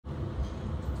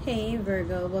Hey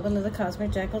Virgo, welcome to the Cosmic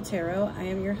Jackal Tarot. I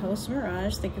am your host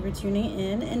Mirage. Thank you for tuning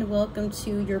in and welcome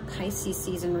to your Pisces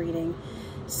season reading.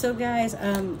 So guys,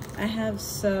 I have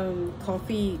some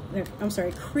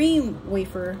cream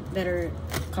wafer that are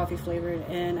coffee flavored,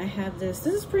 and I have this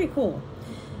is pretty cool.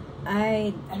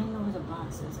 I don't know where the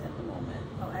box is at the moment.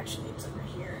 Oh, actually it's over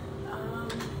here.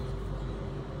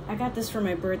 I got this for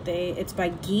my birthday. It's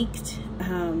by Geeked.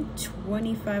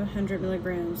 2,500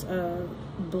 milligrams of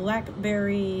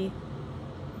blackberry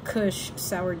kush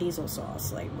sour diesel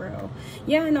sauce. Like, bro,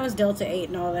 yeah, I know it's Delta 8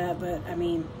 and all that, but I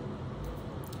mean,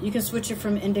 you can switch it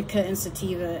from indica and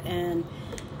sativa, and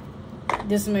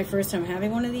this is my first time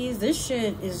having one of these. This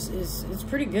shit is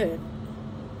pretty good.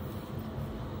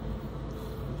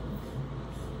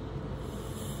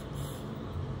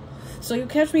 So you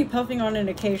catch me puffing on it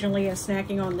occasionally and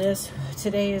snacking on this.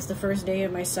 Today is the first day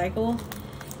of my cycle,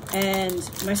 and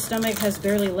my stomach has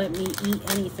barely let me eat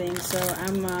anything. So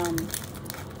I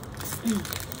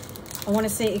want to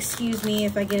say excuse me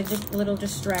if I get a little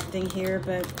distracting here,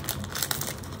 but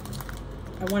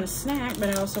I want to snack,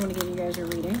 but I also want to give you guys a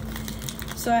reading.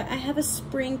 So I have a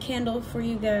spring candle for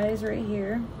you guys right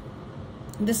here.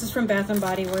 This is from Bath and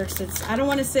Body Works. I don't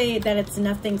want to say that it's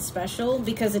nothing special,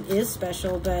 because it is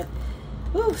special, but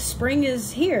ooh, spring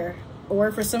is here.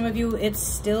 Or for some of you, it's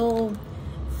still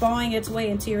thawing its way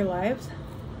into your lives,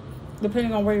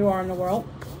 depending on where you are in the world.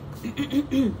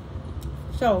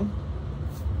 So,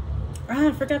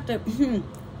 I forgot to,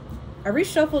 I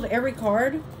reshuffled every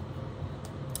card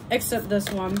except this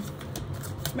one.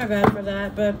 My bad for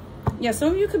that. But yeah, some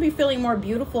of you could be feeling more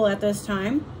beautiful at this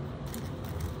time,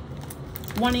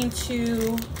 wanting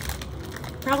to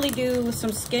probably do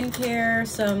some skincare,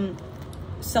 some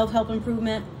self-help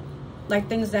improvement, like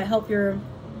things that help your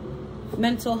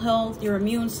mental health, your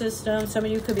immune system. Some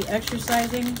of you could be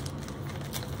exercising,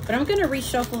 but I'm gonna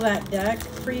reshuffle that deck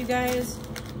for you guys.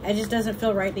 It just doesn't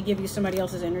feel right to give you somebody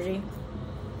else's energy.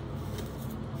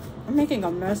 I'm making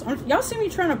a mess. Y'all see me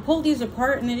trying to pull these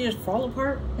apart and they just fall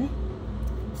apart?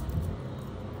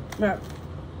 But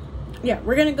yeah,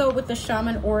 we're gonna go with the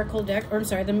Shaman Oracle deck, or I'm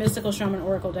sorry, the Mystical Shaman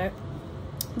Oracle deck,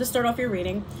 to start off your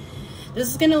reading. This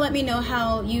is gonna let me know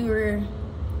how your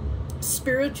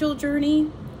spiritual journey,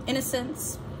 in a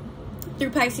sense,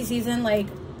 through Pisces season, like,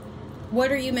 what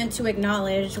are you meant to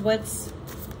acknowledge? What's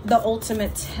the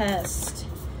ultimate test?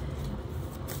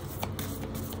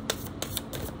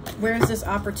 Where is this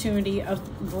opportunity of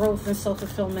growth and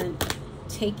self-fulfillment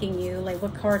taking you? Like,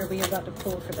 what card are we about to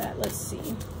pull for that? Let's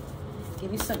see.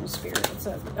 Give you something, Spirit. What's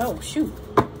up? Oh, shoot.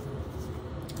 All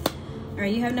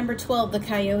right, you have number 12, the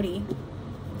Coyote.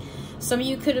 Some of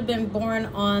you could have been born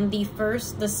on the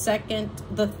 1st, the 2nd,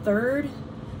 the 3rd,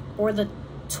 or the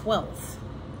 12th.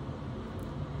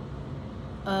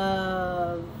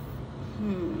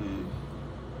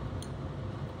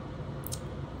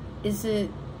 Is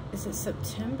it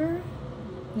September?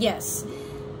 Yes.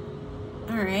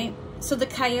 All right. So the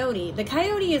Coyote. The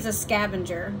Coyote is a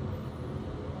scavenger.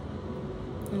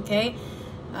 Okay.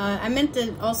 I meant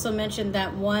to also mention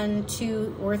that 1,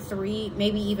 2, or 3,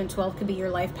 maybe even 12 could be your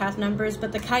life path numbers.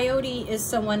 But the Coyote is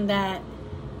someone that,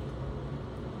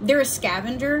 they're a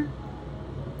scavenger.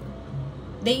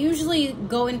 They usually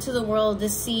go into the world to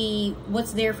see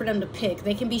what's there for them to pick.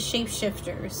 They can be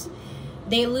shapeshifters.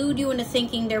 They elude you into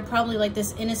thinking they're probably like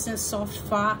this innocent, soft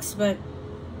fox, but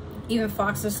even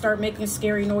foxes start making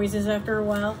scary noises after a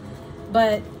while.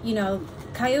 But, you know,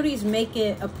 coyotes make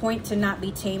it a point to not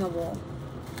be tameable.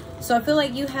 So I feel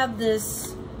like you have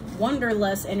this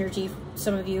wanderlust energy,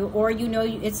 some of you, or you know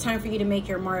it's time for you to make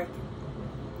your mark.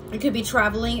 It could be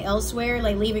traveling elsewhere,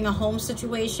 like leaving a home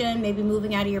situation, maybe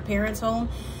moving out of your parents' home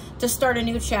to start a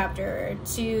new chapter,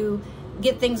 to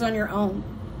get things on your own.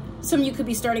 Some of you could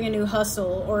be starting a new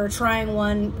hustle or trying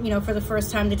one, you know, for the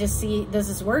first time to just see, does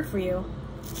this work for you?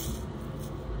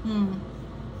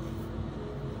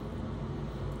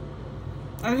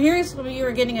 I'm hearing some of you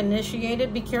are getting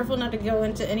initiated. Be careful not to go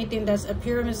into anything that's a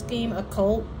pyramid scheme, a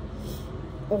cult,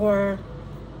 or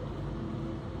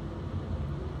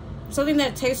something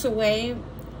that takes away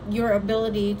your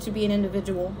ability to be an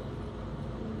individual.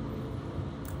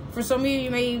 For some of you,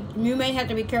 you may have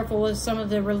to be careful with some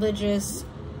of the religious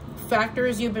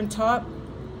factors you've been taught.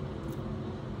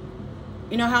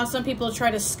 You know how some people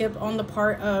try to skip on the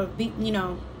part of, you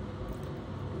know,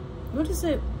 what is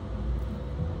it?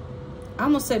 I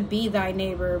almost said be thy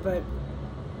neighbor, but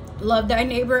love thy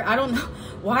neighbor. I don't know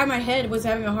why my head was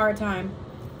having a hard time.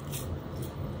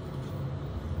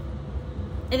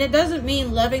 And it doesn't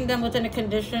mean loving them within a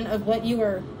condition of what you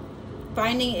are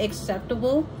finding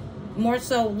acceptable. More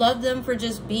so, love them for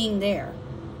just being there.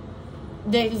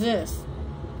 They exist.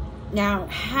 Now,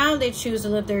 how they choose to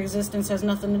live their existence has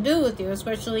nothing to do with you,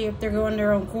 especially if they're going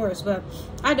their own course. But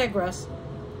I digress.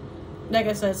 Like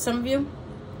I said, some of you,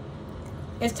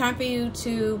 it's time for you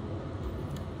to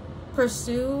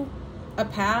pursue a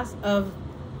path of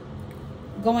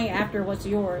going after what's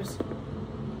yours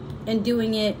and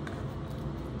doing it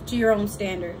to your own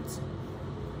standards.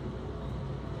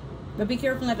 But be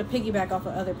careful not to piggyback off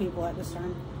of other people at this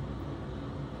time.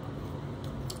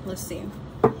 Let's see.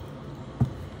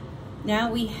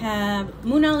 Now we have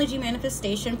Moonology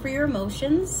Manifestation for your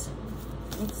emotions.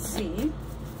 Let's see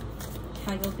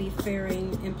how you'll be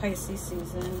faring in Pisces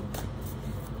season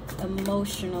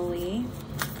emotionally.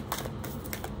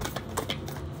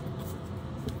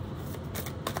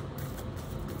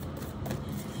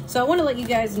 So I want to let you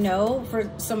guys know,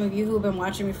 for some of you who have been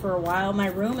watching me for a while, my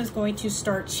room is going to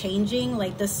start changing.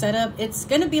 Like the setup, it's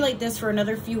going to be like this for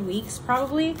another few weeks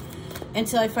probably,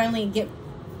 until I finally get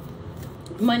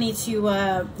money to,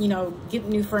 you know, get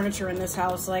new furniture in this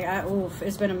house. Like, oof,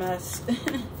 it's been a mess.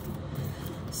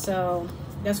 So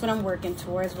that's what I'm working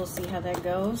towards. We'll see how that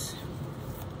goes.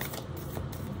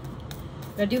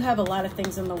 But I do have a lot of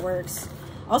things in the works.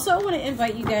 Also, I want to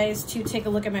invite you guys to take a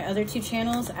look at my other two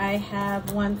channels. I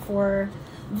have one for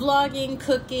vlogging,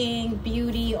 cooking,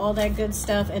 beauty, all that good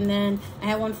stuff. And then I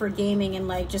have one for gaming and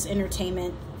like just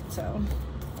entertainment. So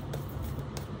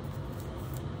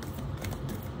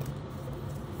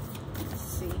let's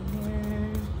see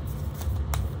here.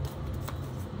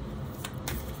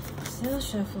 Still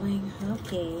shuffling.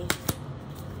 Okay.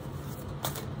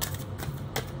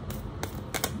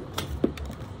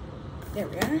 There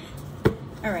we are.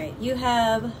 All right, you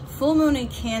have full moon in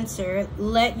Cancer.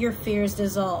 Let your fears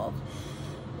dissolve.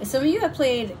 Some of you have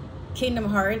played Kingdom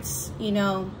Hearts, you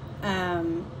know,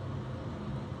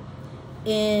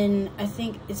 in, I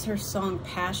think it's her song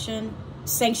Passion,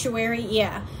 Sanctuary,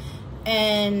 yeah.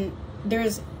 And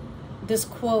there's this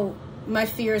quote, "My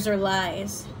fears are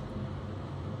lies."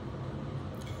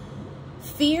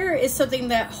 Fear is something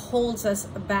that holds us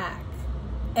back.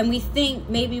 And we think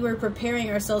maybe we're preparing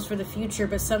ourselves for the future,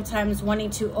 but sometimes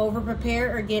wanting to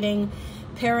over-prepare or getting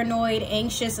paranoid,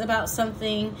 anxious about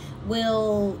something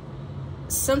will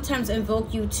sometimes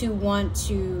invoke you to want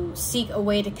to seek a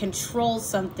way to control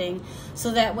something.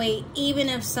 So that way, even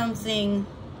if something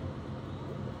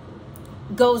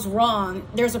goes wrong,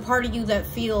 there's a part of you that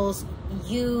feels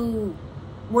you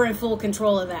were in full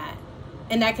control of that.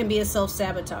 And that can be a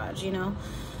self-sabotage, you know?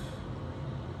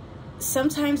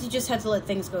 Sometimes you just have to let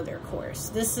things go their course.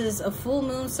 This is a full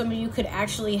moon. Some of you could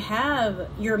actually have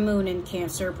your moon in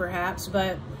Cancer perhaps,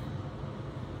 but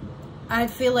I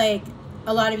feel like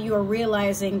a lot of you are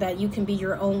realizing that you can be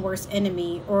your own worst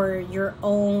enemy or your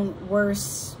own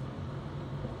worst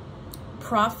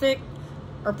prophet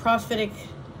or prophetic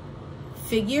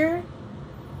figure.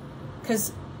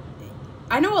 Because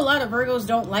I know a lot of Virgos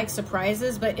don't like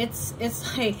surprises, but it's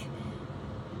like,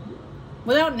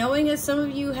 without knowing it, some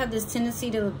of you have this tendency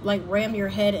to like ram your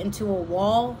head into a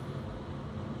wall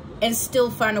and still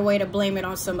find a way to blame it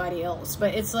on somebody else.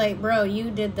 But it's like, bro,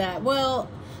 you did that. Well,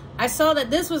 I saw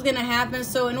that this was going to happen,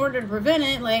 so in order to prevent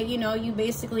it, like, you know, you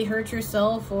basically hurt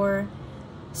yourself or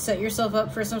set yourself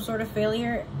up for some sort of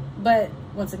failure. But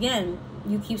once again,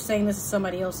 you keep saying this is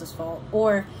somebody else's fault.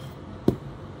 Or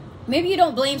maybe you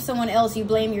don't blame someone else, you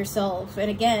blame yourself. And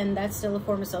again, that's still a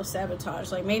form of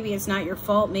self-sabotage. Like, maybe it's not your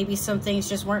fault. Maybe some things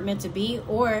just weren't meant to be.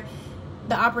 Or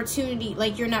the opportunity,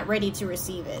 like, you're not ready to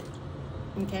receive it.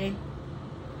 Okay?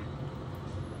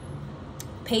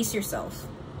 Pace yourself.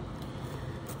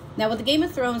 Now, with the Game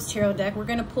of Thrones tarot deck, we're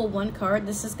going to pull one card.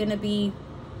 This is going to be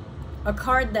a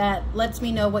card that lets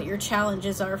me know what your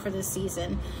challenges are for this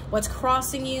season. What's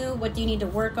crossing you? What do you need to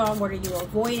work on? What are you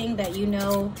avoiding that you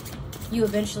know you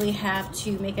eventually have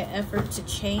to make an effort to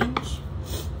change?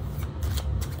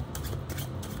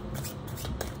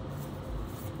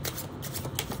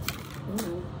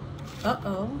 Ooh.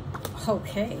 Uh-oh.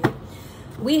 Okay.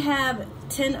 We have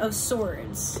 10 of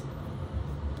Swords.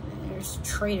 There's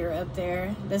Traitor up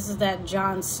there. This is that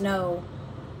Jon Snow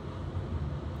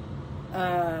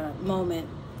moment.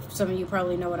 Some of you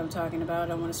probably know what I'm talking about. I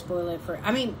don't want to spoil it for...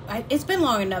 I mean, it's been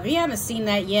long enough. If you haven't seen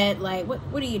that yet, like,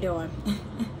 what are you doing?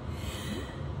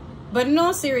 But in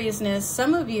all seriousness,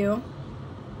 some of you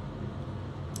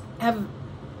have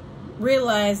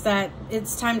realized that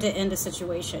it's time to end a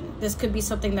situation. This could be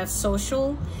something that's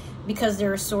social because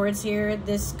there are swords here.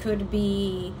 This could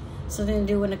be something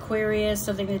to do with an Aquarius,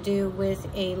 something to do with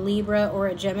a Libra or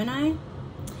a Gemini.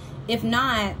 If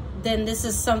not, then this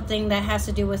is something that has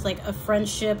to do with like a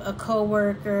friendship, a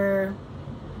coworker,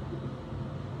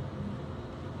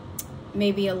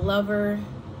 maybe a lover.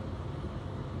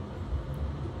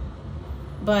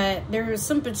 but there was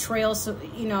some betrayal, so,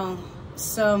 you know,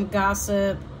 some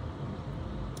gossip,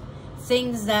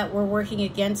 things that were working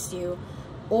against you.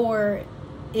 Or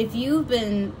if you've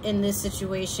been in this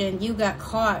situation, you got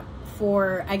caught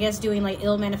for, I guess, doing like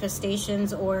ill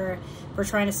manifestations or for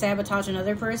trying to sabotage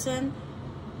another person.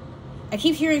 I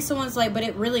keep hearing someone's like, but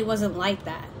it really wasn't like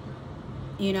that,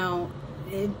 you know.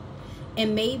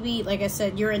 And maybe, like I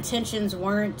said, your intentions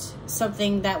weren't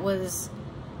something that was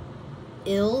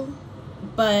ill,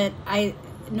 but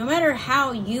no matter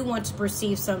how you want to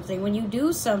perceive something, when you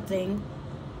do something,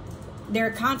 there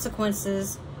are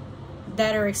consequences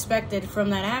that are expected from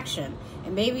that action.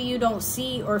 And maybe you don't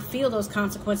see or feel those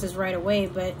consequences right away,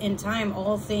 but in time,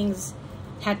 all things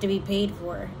have to be paid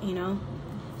for, you know?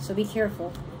 So be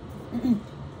careful.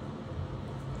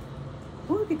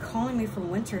 Who would be calling me from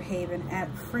Winter Haven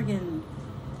at friggin'...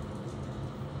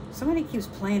 Somebody keeps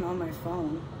playing on my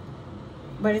phone.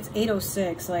 But it's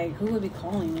 8:06. Like, who would be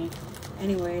calling me?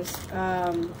 Anyways,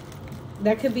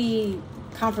 that could be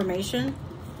confirmation.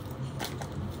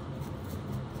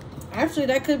 Actually,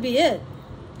 that could be it.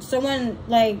 Someone,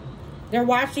 like, they're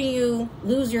watching you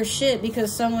lose your shit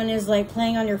because someone is, like,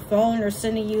 playing on your phone or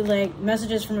sending you, like,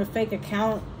 messages from a fake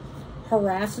account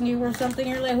harassing you or something.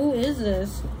 You're like, who is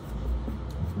this?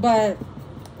 But,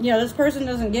 you know, this person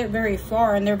doesn't get very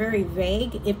far, and they're very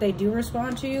vague if they do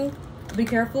respond to you. Be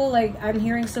careful. Like, I'm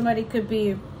hearing somebody could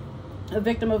be a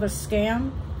victim of a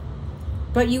scam,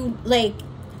 but you, like,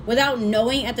 without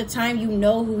knowing at the time, you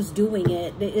know who's doing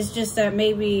it. It's just that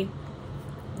maybe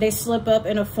they slip up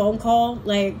in a phone call.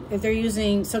 Like, if they're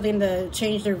using something to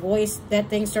change their voice, that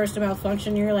thing starts to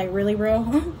malfunction. You're like, really, bro?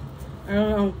 I don't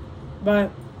know.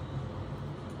 But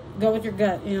go with your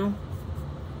gut, you know?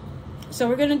 So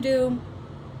we're going to do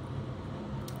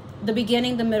the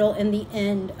beginning, the middle, and the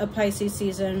end of Pisces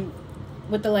season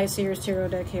with the Light Seers Tarot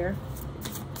deck here.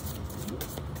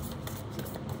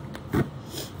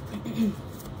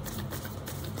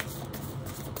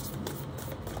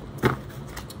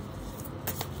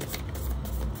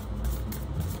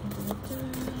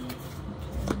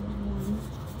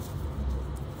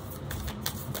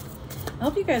 I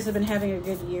hope you guys have been having a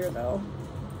good year, though,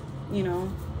 you know,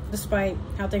 despite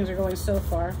how things are going so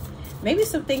far. Maybe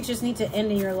some things just need to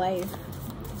end in your life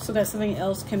so that something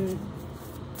else can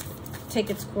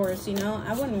take its course, you know?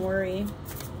 I wouldn't worry.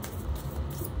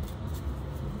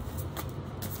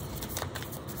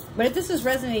 But if this is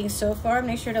resonating so far,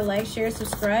 make sure to like, share,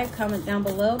 subscribe, comment down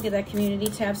below, give that community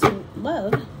tab some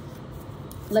love.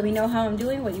 Let me know how I'm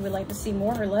doing, what you would like to see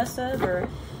more or less of, or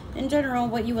in general,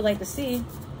 what you would like to see.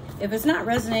 If it's not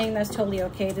resonating, that's totally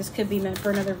okay. This could be meant for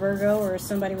another Virgo or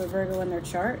somebody with Virgo in their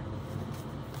chart.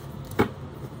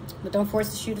 But don't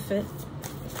force the shoe to fit.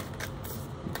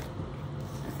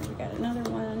 Okay, we got another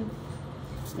one.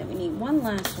 Then we need one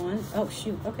last one. Oh,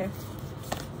 shoot. Okay.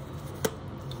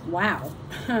 Wow.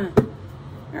 All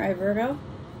right, Virgo.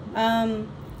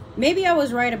 Maybe I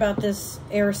was right about this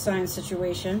air sign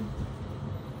situation.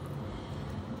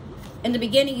 In the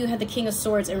beginning, you had the King of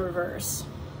Swords in reverse.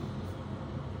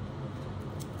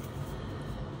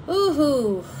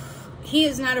 Ooh, he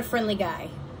is not a friendly guy,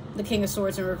 the King of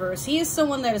Swords in reverse. He is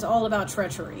someone that is all about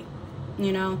treachery,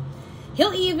 you know.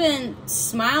 He'll even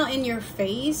smile in your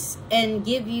face and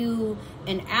give you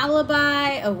an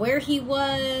alibi of where he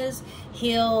was.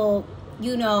 He'll,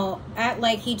 you know, act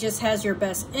like he just has your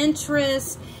best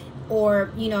interest,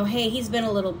 or, you know, hey, he's been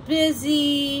a little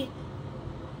busy.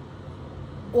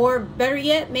 Or better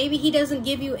yet, maybe he doesn't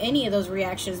give you any of those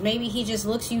reactions. Maybe he just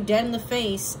looks you dead in the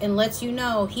face and lets you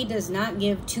know he does not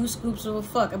give two scoops of a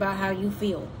fuck about how you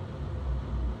feel.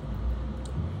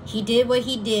 He did what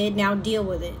he did, now deal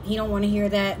with it. He don't want to hear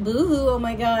that, boo-hoo, oh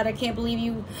my God, I can't believe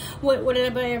you. What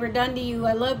have I ever done to you?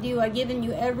 I loved you, I've given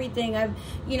you everything.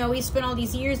 You know, we spent all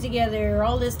these years together,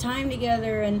 all this time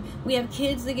together, and we have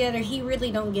kids together. He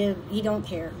really don't care. He don't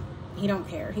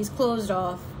care. He's closed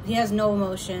off. He has no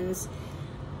emotions.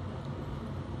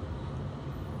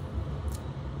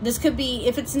 This could be,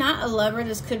 if it's not a lover,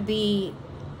 this could be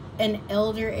an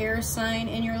elder air sign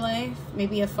in your life,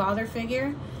 maybe a father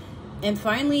figure. And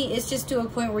finally, it's just to a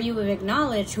point where you would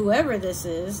acknowledge whoever this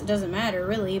is. It doesn't matter,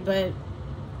 really, but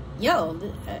yo,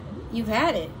 you've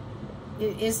had it.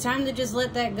 It's time to just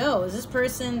let that go. Is this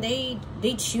person, they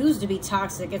choose to be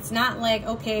toxic. It's not like,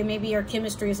 okay, maybe our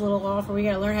chemistry is a little off or we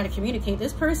got to learn how to communicate.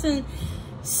 This person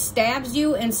stabs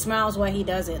you and smiles while he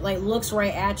does it, like looks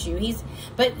right at you.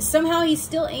 But somehow he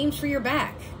still aims for your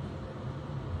back.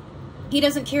 He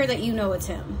doesn't care that you know it's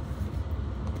him.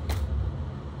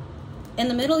 In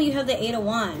the middle, you have the Eight of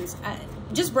Wands.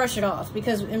 Just brush it off,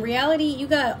 because in reality, you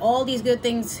got all these good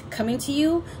things coming to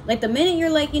you. Like the minute you're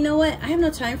like, you know what, I have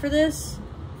no time for this,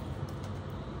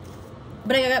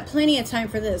 But I got plenty of time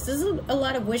for this. This is a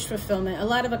lot of wish fulfillment, a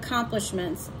lot of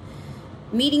accomplishments,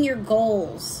 meeting your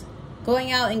goals,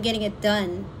 going out and getting it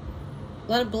done,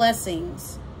 a lot of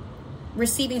blessings,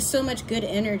 receiving so much good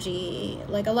energy,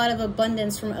 like a lot of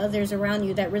abundance from others around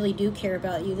you that really do care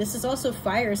about you. This is also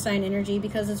fire sign energy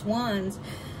because it's wands.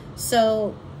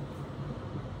 So,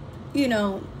 you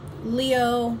know,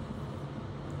 Leo,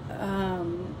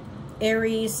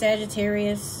 Aries,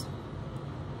 Sagittarius,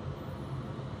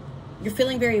 you're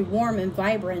feeling very warm and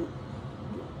vibrant.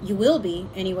 You will be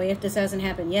anyway if this hasn't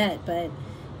happened yet, but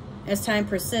as time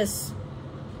persists,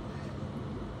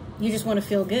 you just want to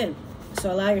feel good.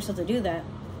 So allow yourself to do that.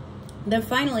 Then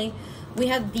finally, we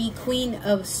have the Queen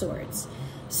of Swords.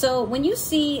 So when you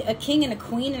see a king and a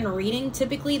queen in a reading,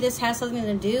 typically this has something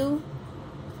to do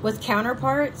with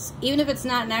counterparts. Even if it's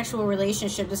not an actual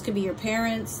relationship, this could be your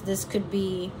parents, this could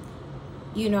be,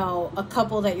 you know, a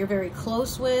couple that you're very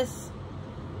close with.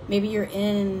 Maybe you're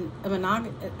in a not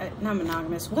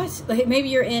monogamous, what? Like maybe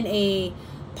you're in a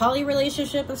poly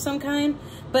relationship of some kind.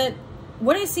 But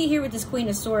what I see here with this Queen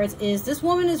of Swords is this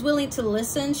woman is willing to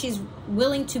listen. She's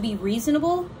willing to be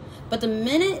reasonable. But the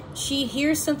minute she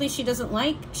hears something she doesn't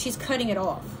like, she's cutting it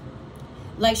off.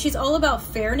 Like she's all about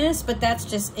fairness, but that's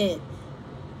just it.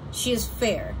 She is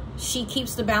fair. She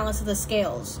keeps the balance of the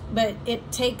scales. But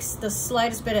it takes the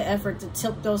slightest bit of effort to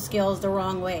tilt those scales the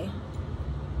wrong way.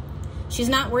 She's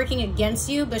not working against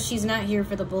you, but she's not here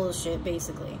for the bullshit,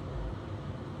 basically.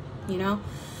 You know?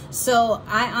 So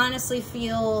I honestly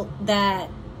feel that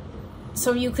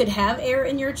some of you could have air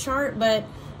in your chart, but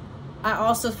I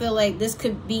also feel like this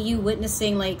could be you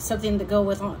witnessing like something to go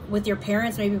with your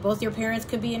parents. Maybe both your parents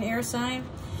could be an air sign.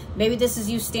 Maybe this is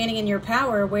you standing in your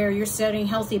power where you're setting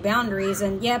healthy boundaries,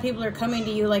 and yeah, people are coming to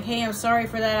you like, hey, I'm sorry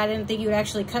for that. I didn't think you'd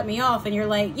actually cut me off. And you're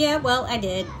like, yeah, well, I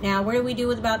did. Now, what do we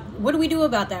do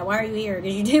about that? Why are you here?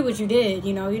 Because you did what you did.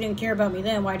 You know, you didn't care about me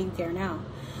then. Why do you care now?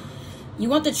 You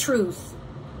want the truth.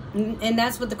 And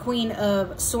that's what the Queen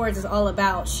of Swords is all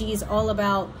about. She's all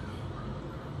about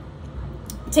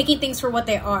taking things for what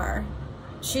they are.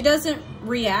 She doesn't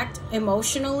react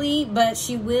emotionally, but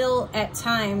she will at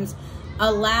times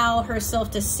allow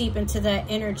herself to seep into that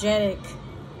energetic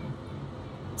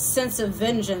sense of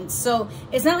vengeance. So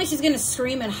it's not like she's going to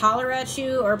scream and holler at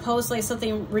you or post like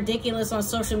something ridiculous on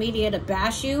social media to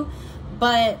bash you,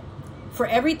 but for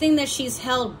everything that she's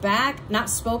held back, not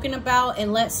spoken about,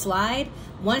 and let slide,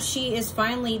 once she is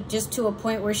finally just to a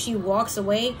point where she walks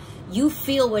away, you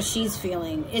feel what she's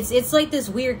feeling. It's like this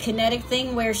weird kinetic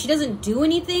thing where she doesn't do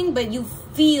anything, but you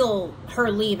feel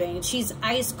her leaving. She's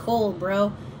ice cold,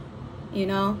 bro. You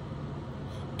know?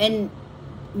 And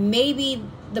maybe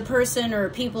the person or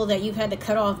people that you've had to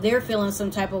cut off, they're feeling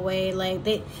some type of way.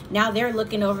 Like now they're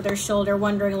looking over their shoulder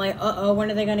wondering like, uh-oh, when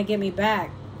are they going to get me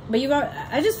back? But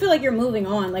I just feel like you're moving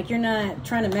on. Like you're not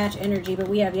trying to match energy, but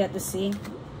we have yet to see.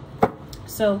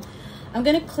 So I'm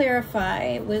going to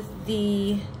clarify with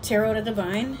the Tarot to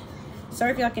Divine.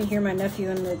 Sorry if y'all can hear my nephew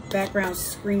in the background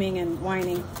screaming and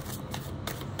whining.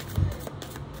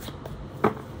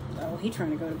 Oh, he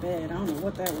trying to go to bed. I don't know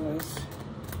what that was.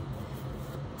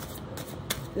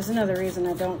 This is another reason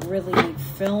I don't really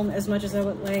film as much as I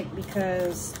would like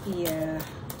because, yeah,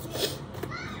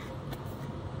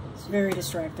 it's very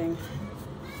distracting.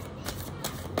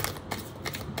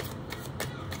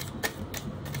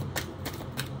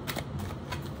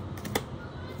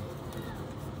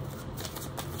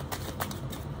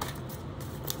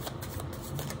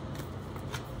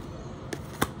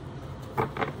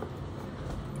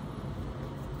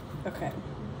 Okay.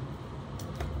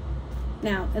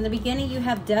 Now, in the beginning, you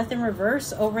have Death in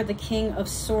reverse over the King of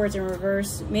Swords in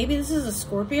reverse. Maybe this is a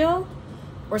Scorpio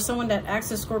or someone that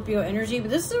acts as Scorpio energy, but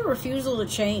this is a refusal to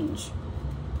change.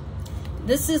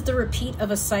 This is the repeat of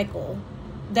a cycle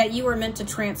that you were meant to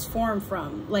transform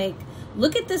from. Like,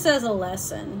 look at this as a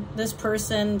lesson. This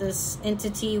person, this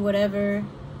entity, whatever,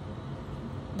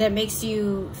 that makes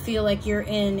you feel like you're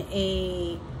in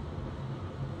a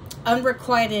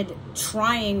unrequited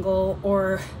triangle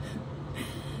or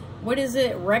what is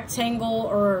it, rectangle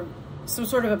or some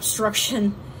sort of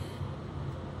obstruction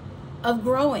of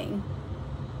growing.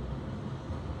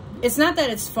 It's not that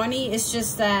it's funny, it's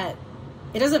just that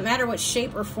it doesn't matter what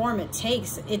shape or form it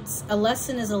takes. It's a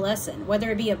lesson is a lesson, whether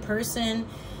it be a person,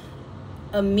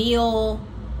 a meal,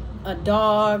 a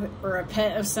dog, or a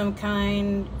pet of some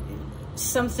kind.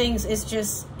 Some things it's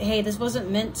just, hey, this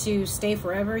wasn't meant to stay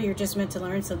forever. You're just meant to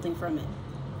learn something from it.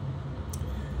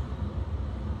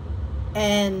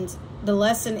 And the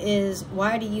lesson is,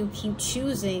 why do you keep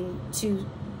choosing to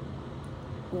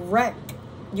wreck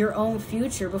your own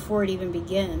future before it even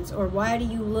begins? Or why do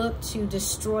you look to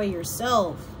destroy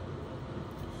yourself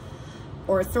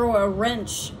or throw a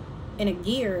wrench in a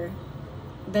gear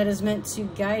that is meant to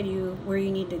guide you where you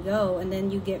need to go, and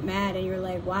then you get mad and you're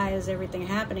like, why is everything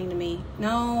happening to me?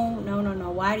 No.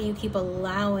 Why do you keep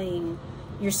allowing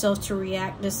yourself to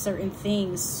react to certain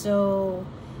things so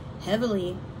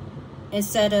heavily,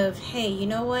 instead of, hey, you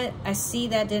know what, I see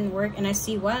that didn't work and I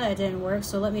see why that didn't work,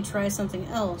 so let me try something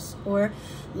else, or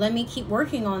let me keep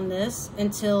working on this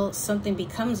until something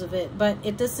becomes of it. But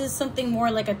if this is something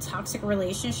more like a toxic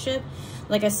relationship,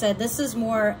 like I said, this is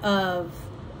more of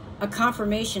a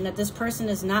confirmation that this person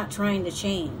is not trying to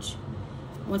change.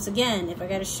 Once again, if I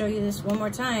got to show you this one more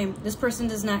time, this person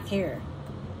does not care.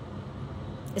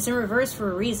 It's in reverse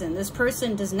for a reason. This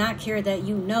person does not care that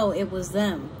you know it was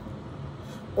them,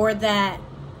 or that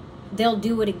they'll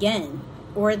do it again,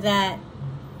 or that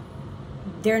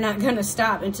they're not going to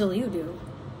stop until you do,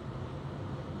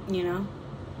 you know?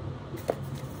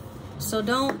 So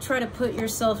don't try to put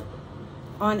yourself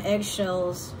on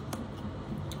eggshells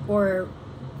or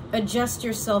adjust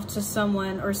yourself to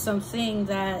someone or something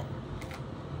that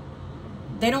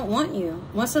they don't want you.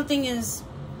 Once something is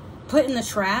put in the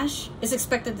trash, it's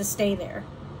expected to stay there.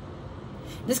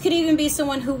 This could even be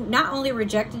someone who not only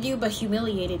rejected you, but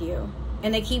humiliated you.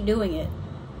 And they keep doing it,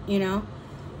 you know?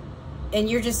 And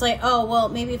you're just like, oh, well,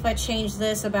 maybe if I change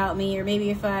this about me, or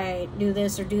maybe if I do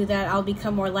this or do that, I'll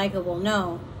become more likable.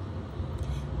 No.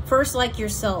 First, like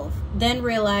yourself. Then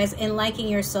realize in liking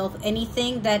yourself,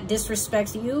 anything that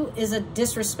disrespects you is a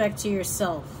disrespect to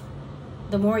yourself.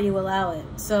 The more you allow it.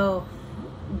 So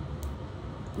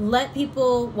let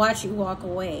people watch you walk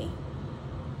away.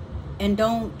 And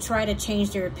don't try to change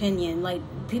their opinion. Like,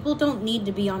 people don't need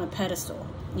to be on a pedestal,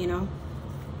 you know?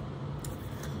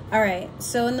 All right,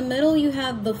 so in the middle, you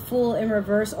have the Fool in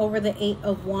reverse over the 8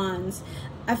 of Wands.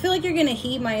 I feel like you're going to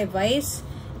heed my advice.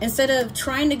 Instead of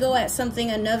trying to go at something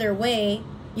another way,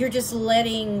 you're just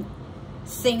letting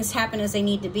things happen as they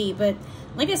need to be. But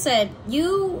like I said,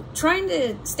 you trying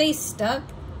to stay stuck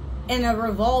in a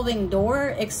revolving door,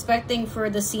 expecting for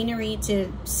the scenery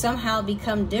to somehow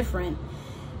become different,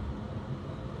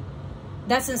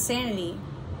 that's insanity.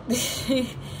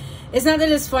 It's not that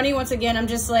it's funny. Once again, I'm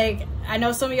just like, I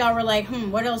know some of y'all were like,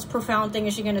 what else profound thing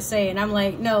is she going to say? And I'm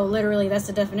like, no, literally, that's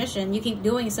the definition. You keep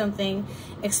doing something,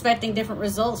 expecting different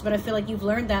results, but I feel like you've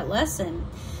learned that lesson.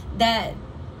 That,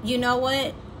 you know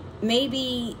what?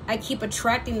 Maybe I keep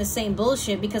attracting the same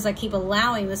bullshit because I keep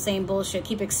allowing the same bullshit,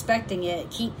 keep expecting it.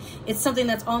 It's something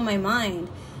that's on my mind.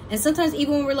 And sometimes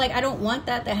even when we're like, I don't want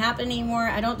that to happen anymore,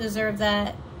 I don't deserve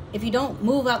that. If you don't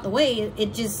move out the way,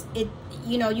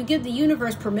 you know, you give the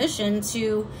universe permission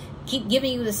to keep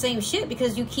giving you the same shit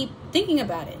because you keep thinking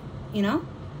about it, you know?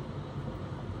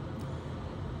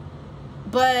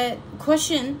 But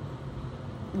question,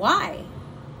 why?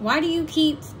 Why do you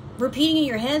keep repeating in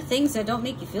your head things that don't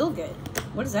make you feel good?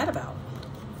 What is that about?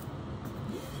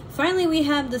 Finally, we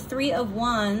have the 3 of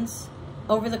Wands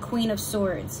over the Queen of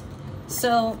Swords.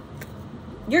 So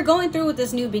you're going through with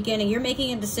this new beginning. You're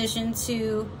making a decision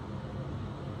to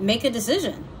make a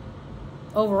decision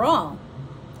overall.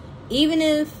 Even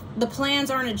if the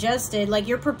plans aren't adjusted, like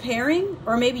you're preparing,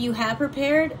 or maybe you have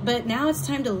prepared, but now it's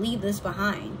time to leave this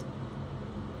behind.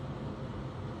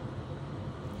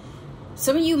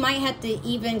 Some of you might have to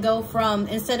even go from,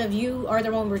 instead of you are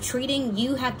the one retreating,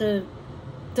 you have to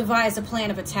devise a plan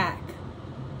of attack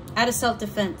out of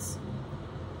self-defense.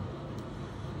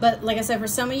 But like I said, for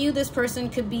some of you, this person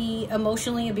could be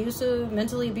emotionally abusive,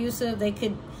 mentally abusive. They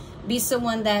could be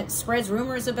someone that spreads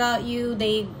rumors about you.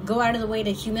 They go out of the way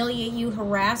to humiliate you,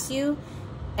 harass you.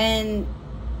 And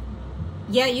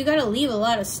yeah, you got to leave a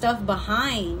lot of stuff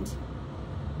behind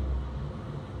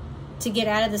to get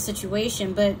out of the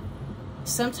situation. But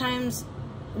sometimes,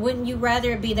 wouldn't you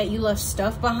rather it be that you left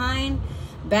stuff behind,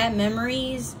 bad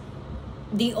memories,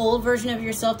 the old version of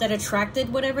yourself that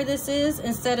attracted whatever this is,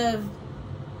 instead of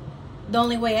the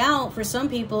only way out for some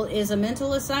people is a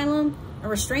mental asylum, a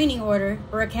restraining order,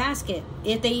 or a casket,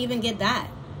 if they even get that,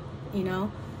 you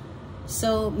know?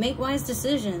 So make wise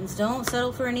decisions. Don't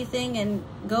settle for anything and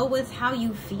go with how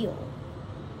you feel.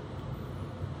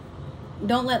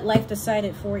 Don't let life decide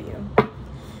it for you.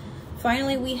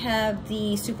 Finally, we have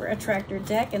the Super Attractor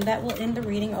deck, and that will end the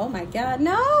reading. Oh my God,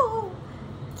 no!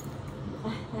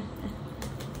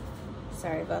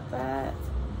 Sorry about that.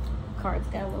 Cards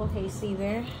got a little hasty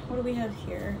there. What do we have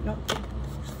here? Nope.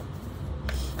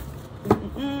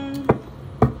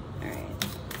 Alright.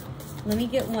 Let me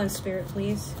get one, Spirit,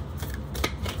 please.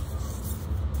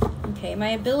 Okay, my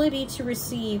ability to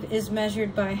receive is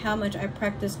measured by how much I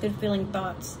practice good feeling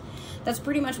thoughts. That's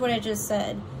pretty much what I just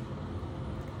said.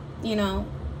 You know,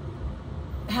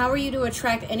 how are you to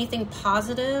attract anything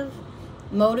positive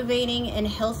motivating and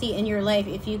healthy in your life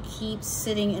if you keep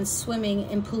sitting and swimming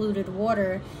in polluted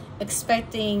water,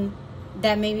 expecting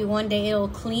that maybe one day it'll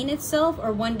clean itself,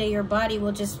 or one day your body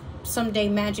will just someday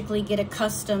magically get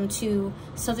accustomed to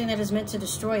something that is meant to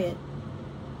destroy it.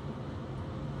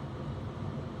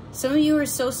 Some of you are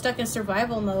so stuck in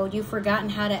survival mode, you've forgotten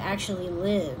how to actually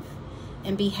live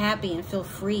and be happy and feel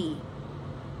free.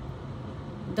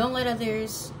 Don't let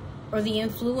others or the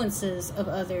influences of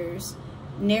others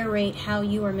narrate how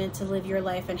you are meant to live your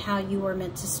life and how you are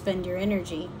meant to spend your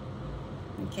energy.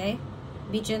 Okay?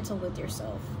 Be gentle with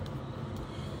yourself.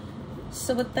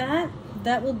 So with that,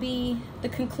 that will be the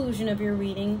conclusion of your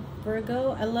reading,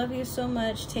 Virgo. I love you so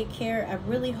much. Take care. I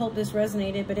really hope this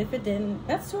resonated, but if it didn't,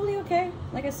 that's totally okay.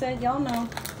 Like I said, y'all know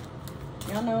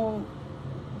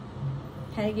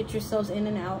how to get yourselves in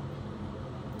and out.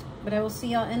 But I will see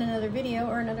y'all in another video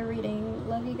or another reading.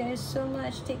 Love you guys so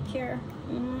much. Take care.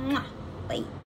 Mwah. Bye.